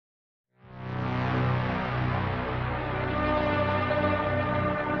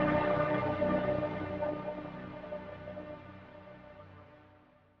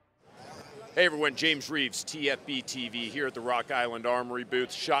Hey everyone, James Reeves, TFBTV here at the Rock Island Armory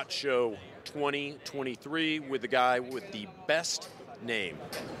booth, SHOT Show 2023 with the guy with the best name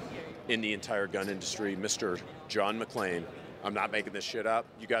in the entire gun industry, Mr. John McClain. I'm not making this shit up.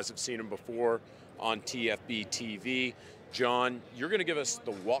 You guys have seen him before on TFBTV. John, you're going to give us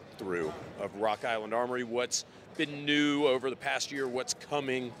the walkthrough of Rock Island Armory, what's been new over the past year, what's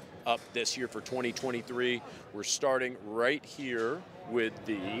coming up this year for 2023. We're starting right here with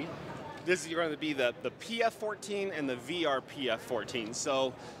the... This is going to be the PF14 and the VR PF14.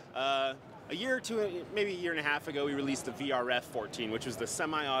 So a year or two, maybe a year and a half ago, we released the VRF14, which was the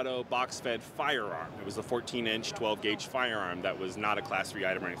semi-auto box-fed firearm. It was a 14-inch, 12-gauge firearm that was not a Class 3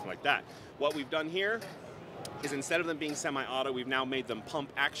 item or anything like that. What we've done here is instead of them being semi-auto, we've now made them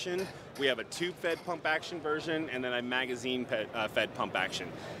pump action. We have a tube-fed pump action version and then a magazine-fed pump action.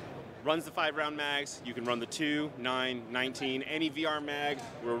 Runs the 5-round mags. You can run the 2, 9, 19. Any VR mag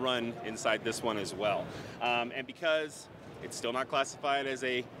will run inside this one as well. And because it's still not classified as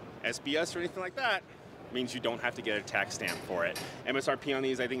a SBS or anything like that, means you don't have to get a tax stamp for it. MSRP on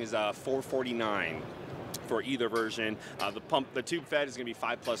these, I think, is $449 for either version. The tube fed is going to be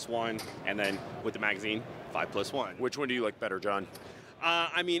 5+1, and then with the magazine, 5+1. Which one do you like better, John?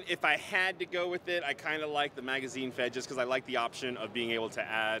 I mean, if I had to go with it, I kind of like the magazine fed just because I like the option of being able to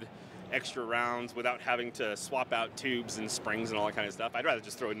add extra rounds without having to swap out tubes and springs and all that kind of stuff. I'd rather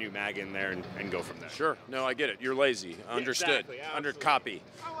just throw a new mag in there and go from there. Sure. No, I get it. You're lazy. Understood. Exactly, Under copy.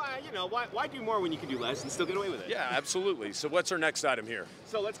 Oh, you know, why do more when you can do less and still get away with it? Yeah, absolutely. So what's our next item here?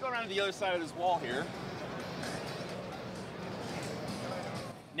 So let's go around to the other side of this wall here.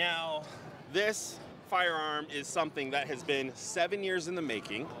 Now, this firearm is something that has been 7 years in the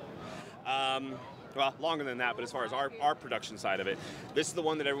making. Well, longer than that, but as far as our production side of it, this is the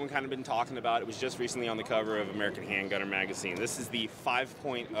one that everyone kind of been talking about. It was just recently on the cover of American Handgunner magazine. This is the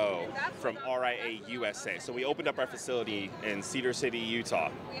 5.0 from RIA USA. So we opened up our facility in Cedar City,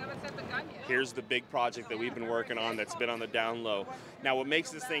 Utah. Here's the big project that we've been working on that's been on the down low. Now, what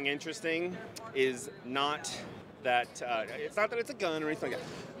makes this thing interesting is not that it's not that it's a gun or anything like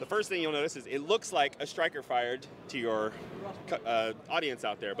that. The first thing you'll notice is it looks like a striker fired to your audience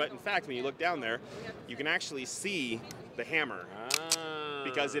out there, but in fact, when you look down there, you can actually see the hammer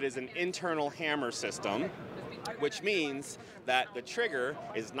because it is an internal hammer system, which means that the trigger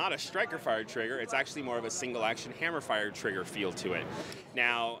is not a striker fired trigger. It's actually more of a single action hammer fired trigger feel to it.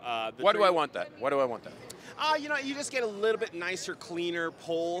 Now, why do I want that? Why do I want that? You know, you just get a little bit nicer, cleaner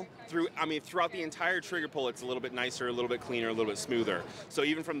pull through. I mean, throughout the entire trigger pull, it's a little bit nicer, a little bit cleaner, a little bit smoother. So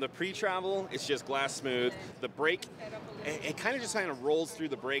even from the pre-travel, it's just glass smooth. The brake, it kind of rolls through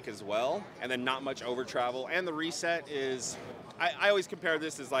the brake as well, and then not much over travel. And the reset is, I always compare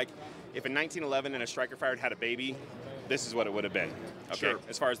this as like if in 1911 and a striker fired had a baby, this is what it would have been, okay, sure,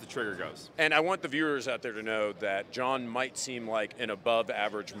 as far as the trigger goes. And I want the viewers out there to know that John might seem like an above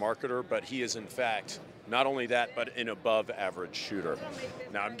average marketer, but he is in fact not only that, but an above average shooter.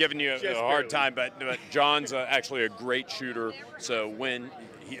 Now, I'm giving you a hard time, but John's actually a great shooter. So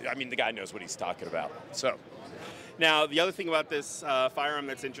the guy knows what he's talking about. So. Now, the other thing about this firearm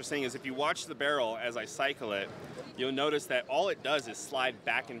that's interesting is if you watch the barrel as I cycle it, you'll notice that all it does is slide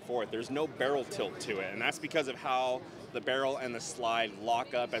back and forth. There's no barrel tilt to it, and that's because of how the barrel and the slide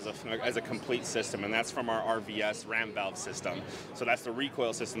lock up as a complete system, and that's from our RVS ram valve system. So that's the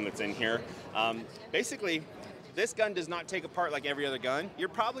recoil system that's in here. Basically, this gun does not take apart like every other gun. You're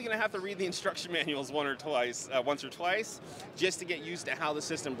probably going to have to read the instruction manuals once or twice, just to get used to how the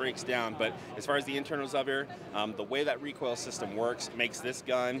system breaks down. But as far as the internals of here, the way that recoil system works makes this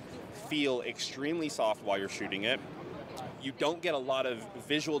gun feel extremely soft while you're shooting it. You don't get a lot of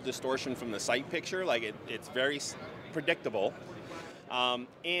visual distortion from the sight picture. Like it's very predictable.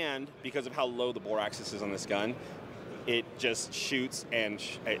 And because of how low the bore axis is on this gun, it just shoots and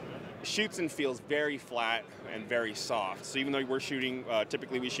feels very flat and very soft. So even though we're shooting,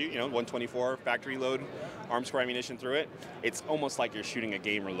 typically we shoot, 124 factory load arms square ammunition through it, it's almost like you're shooting a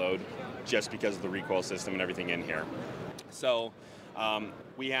gamer load just because of the recoil system and everything in here. So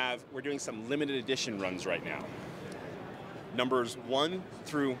we're doing some limited edition runs right now. Numbers 1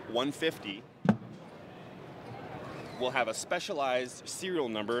 through 150 will have a specialized serial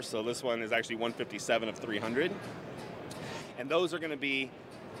number. So this one is actually 157 of 300. And those are going to be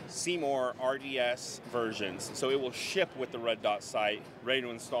Seymour RDS versions. So it will ship with the red dot sight, ready to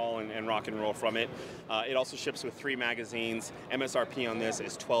install and rock and roll from it. It also ships with 3 magazines. MSRP on this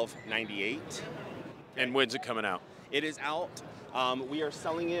is $12.98. And when's it coming out? It is out. We are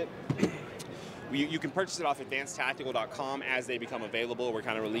selling it You can purchase it off advancedtactical.com as they become available. We're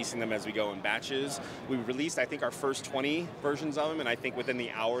kind of releasing them as we go in batches. We released, I think, our first 20 versions of them, and I think within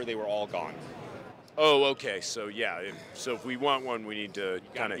the hour they were all gone. Oh, okay. So yeah, so if we want one, we need to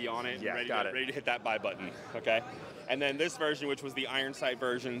kind of be on it, yeah, and ready to hit that buy button. Okay. And then this version, which was the iron sight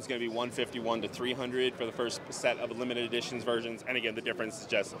version, is going to be 151 to 300 for the first set of limited editions versions. And again, the difference is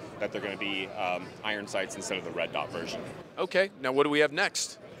just that they're going to be iron sights instead of the red dot version. Okay. Now what do we have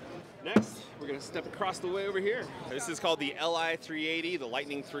next? Next, we're going to step across the way over here. This is called the LI380, the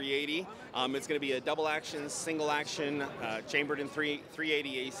Lightning 380. It's going to be a double action, single action, chambered in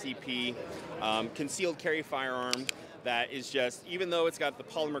 380 ACP, concealed carry firearm that is just, even though it's got the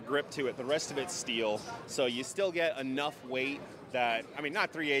polymer grip to it, the rest of it's steel, so you still get enough weight that, I mean,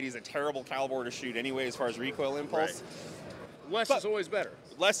 not 380 is a terrible caliber to shoot anyway as far as recoil impulse. Right. Less is always better.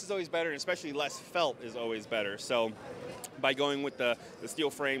 Less is always better, and especially less felt is always better. So by going with the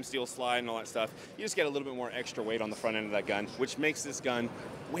steel frame, steel slide, and all that stuff, you just get a little bit more extra weight on the front end of that gun, which makes this gun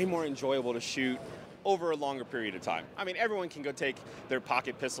way more enjoyable to shoot over a longer period of time. I mean, everyone can go take their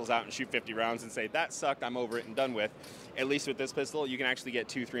pocket pistols out and shoot 50 rounds and say, that sucked, I'm over it and done with. At least with this pistol, you can actually get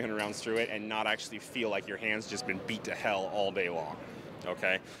 200-300 rounds through it and not actually feel like your hand's just been beat to hell all day long.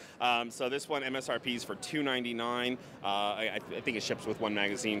 Okay, so this one MSRP is for $299. I think it ships with one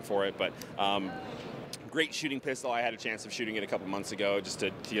magazine for it, but great shooting pistol. I had a chance of shooting it a couple months ago just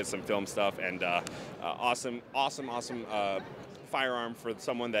to get some film stuff, and awesome firearm for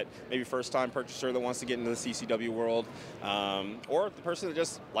someone that maybe first-time purchaser that wants to get into the CCW world, or the person that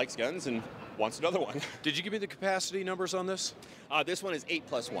just likes guns and wants another one. Did you give me the capacity numbers on this? This one is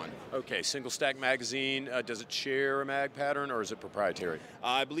 8+1. Okay, single stack magazine. Does it share a mag pattern or is it proprietary?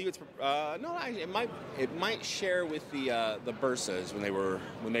 I believe it's it might share with the Bersas when they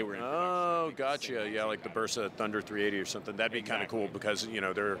were in Oh, gotcha. Yeah, like the Bersa Thunder-380 or something. That'd be kind of cool because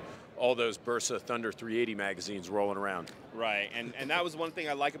there are all those Bersa Thunder-380 magazines rolling around. Right, and that was one thing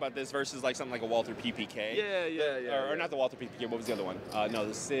I like about this versus like something like a Walther PPK. Yeah. Or not the Walther PPK. What was the other one? No,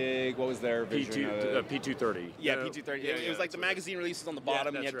 the Sig. What was their version? P230. Yeah, P230. It was like the magazine releases on the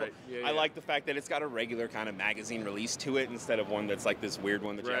bottom. Yeah, that's right. I like the fact that it's got a regular kind of magazine release to it instead of one that's like this weird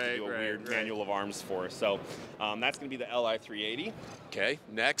one that you have to do a weird manual of arms for. So that's going to be the LI380. Okay,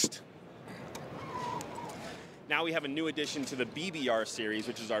 next. Now we have a new addition to the BBR series,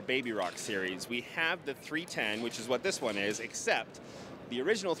 which is our Baby Rock series. We have the 310, which is what this one is, except the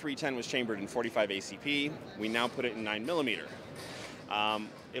original 310 was chambered in 45 ACP. We now put it in 9mm.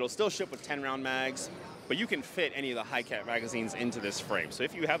 It'll still ship with 10-round mags, but you can fit any of the high-cap magazines into this frame. So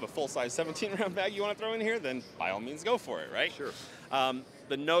if you have a full-size 17-round mag you want to throw in here, then by all means go for it, right? Sure.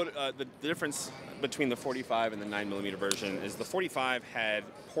 The difference between the 45 and the 9mm version is the 45 had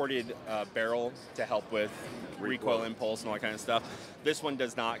ported barrel to help with recoil impulse and all that kind of stuff. This one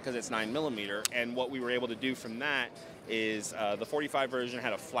does not because it's 9mm, and what we were able to do from that is the 45 version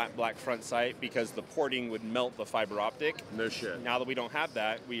had a flat black front sight because the porting would melt the fiber optic. No shit. Now that we don't have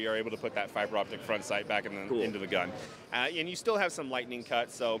that, we are able to put that fiber optic front sight back into the gun. And you still have some lightning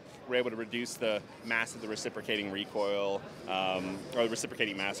cuts, so we're able to reduce the mass of the reciprocating recoil, or the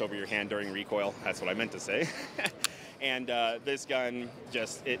reciprocating mass over your hand during recoil. That's what I meant to say. And this gun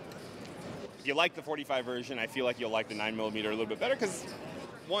just, if you like the 45 version, I feel like you'll like the 9mm a little bit better because,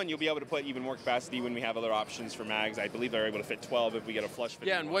 one, you'll be able to put even more capacity when we have other options for mags. I believe they're able to fit 12 if we get a flush fit.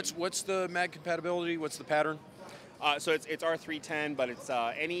 Yeah, and what's the mag compatibility? What's the pattern? So it's R310, but it's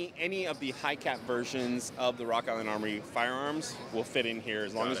any of the high cap versions of the Rock Island Armory firearms will fit in here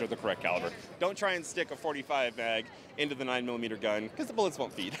as long as they're the correct caliber. Don't try and stick a 45 mag into the 9mm gun because the bullets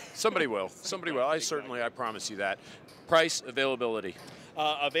won't feed. Somebody will. Somebody will. I promise you that. Price, availability.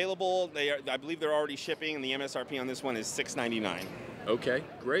 Available. I believe they're already shipping, and the MSRP on this one is $699. Okay,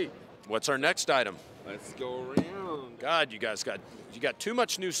 great. What's our next item? Let's go around. God, you guys got too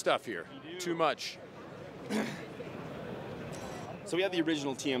much new stuff here. Too much. So we have the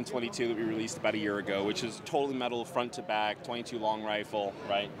original TM22 that we released about a year ago, which is totally metal front to back, 22 long rifle,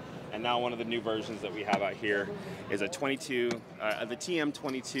 right? And now one of the new versions that we have out here is a the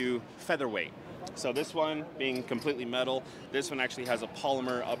TM22 featherweight. So this one being completely metal, this one actually has a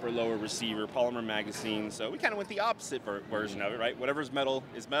polymer upper-lower receiver, polymer magazine. So we kind of went the opposite version of it, right? Whatever's metal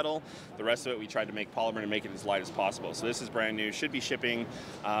is metal. The rest of it we tried to make polymer to make it as light as possible. So this is brand new, should be shipping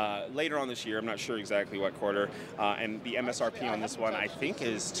later on this year. I'm not sure exactly what quarter. And the MSRP on this one I think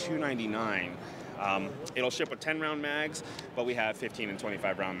is $299. It'll ship with 10-round mags, but we have 15 and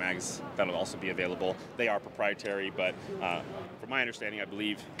 25-round mags that'll also be available. They are proprietary, but from my understanding, I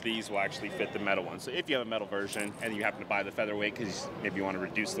believe these will actually fit the metal one. So if you have a metal version and you happen to buy the featherweight because maybe you want to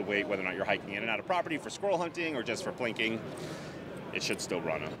reduce the weight, whether or not you're hiking in and out of property for squirrel hunting or just for plinking, it should still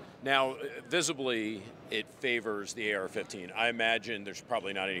run them. Now, visibly, it favors the AR-15. I imagine there's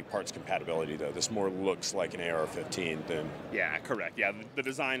probably not any parts compatibility, though. This more looks like an AR-15 than... Yeah, correct. Yeah, the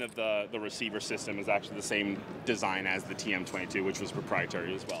design of the receiver system is actually the same design as the TM22, which was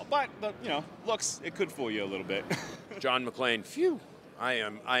proprietary as well. But you know, looks, it could fool you a little bit. John McClain, phew. I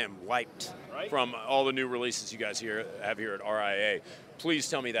am wiped from all the new releases you guys have here at RIA. Please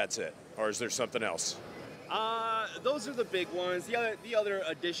tell me that's it, or is there something else? Those are the big ones. The other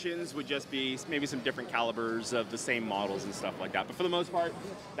additions would just be maybe some different calibers of the same models and stuff like that. But for the most part,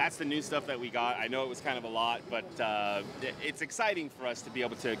 that's the new stuff that we got. I know it was kind of a lot, but it's exciting for us to be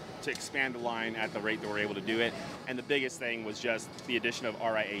able to expand the line at the rate that we're able to do it. And the biggest thing was just the addition of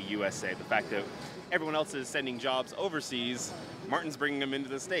RIA USA, the fact that everyone else is sending jobs overseas, Martin's bringing them into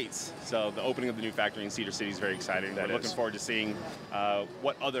the States. So the opening of the new factory in Cedar City is very exciting. We're looking forward to seeing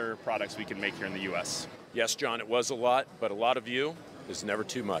what other products we can make here in the U.S. Yes, John, it was a lot, but a lot of you is never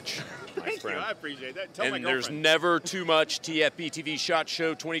too much, my Thank friend. you, I appreciate that. Tell and my there's girlfriend. never too much TFBTV SHOT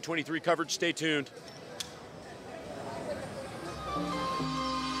Show 2023 coverage. Stay tuned.